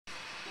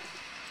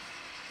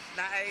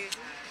Not Asian.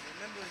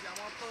 Remember, y'all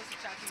want close to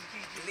Nyasia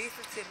TJ.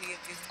 Listen to me.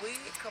 If this wig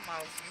come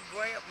off, you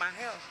grab my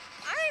hair.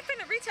 I ain't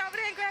finna reach over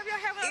there and grab your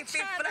hair. If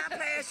it fly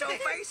past your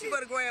face, you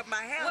better grab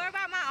my hair. What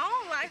about my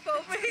own life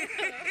over here?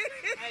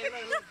 Hey,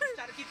 look, just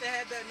try to keep the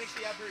head back. Make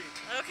sure y'all breathe.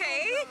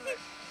 Okay.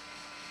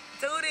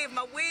 Dude, if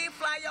my wig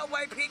fly your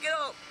way, pick it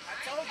up. I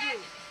told you.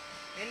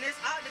 In this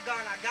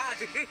octagon, I got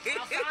you.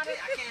 Outside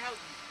it, I can't help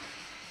you.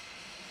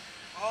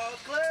 All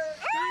clear.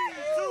 3,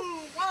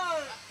 2,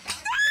 1.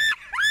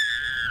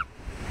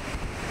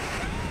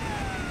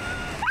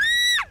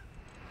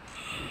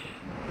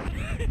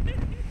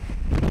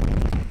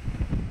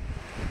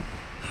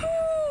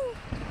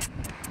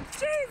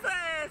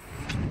 Jesus!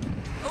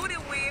 Oh,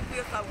 this wind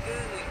feels so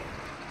good.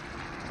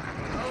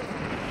 Oh,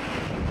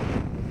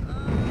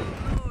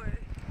 Lord.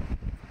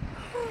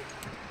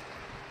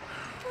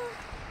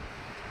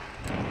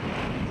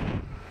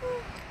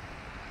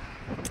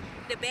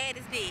 The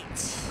baddest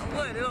bitch.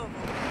 Whatever.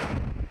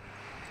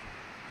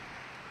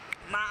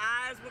 My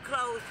eyes were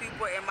closed,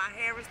 people, and my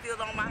hair is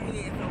still on my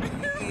head, so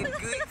he in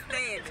good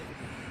standing.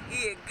 He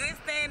in good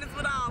standings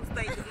with all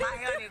states. My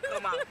hair didn't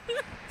come out.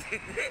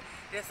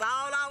 That's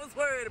all I was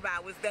worried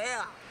about was the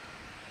hair.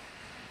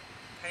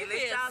 Hey,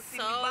 let y'all see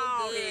me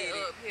bald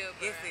headed.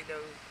 Yes, it do.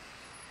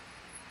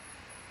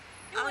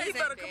 Oh, he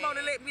better come on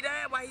and let me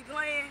down while he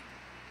playing.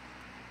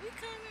 We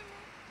coming, man.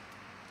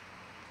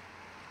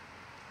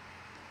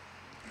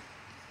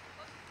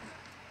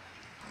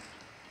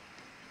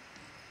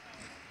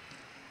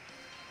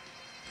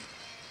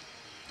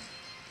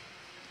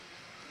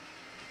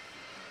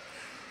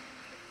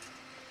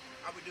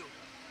 How we do?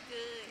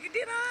 Good. You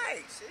did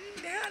alright.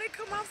 The hair didn't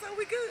come off, so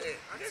we good.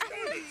 I Good told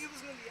standing. you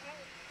was gonna be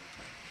alright.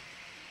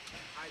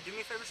 Alright, do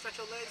me a favor, stretch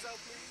your legs out,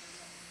 please.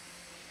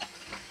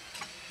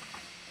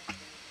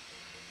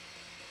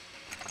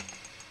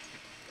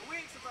 The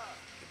wig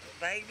survived.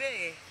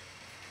 Baby.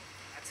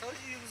 I told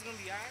you it was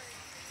gonna be alright.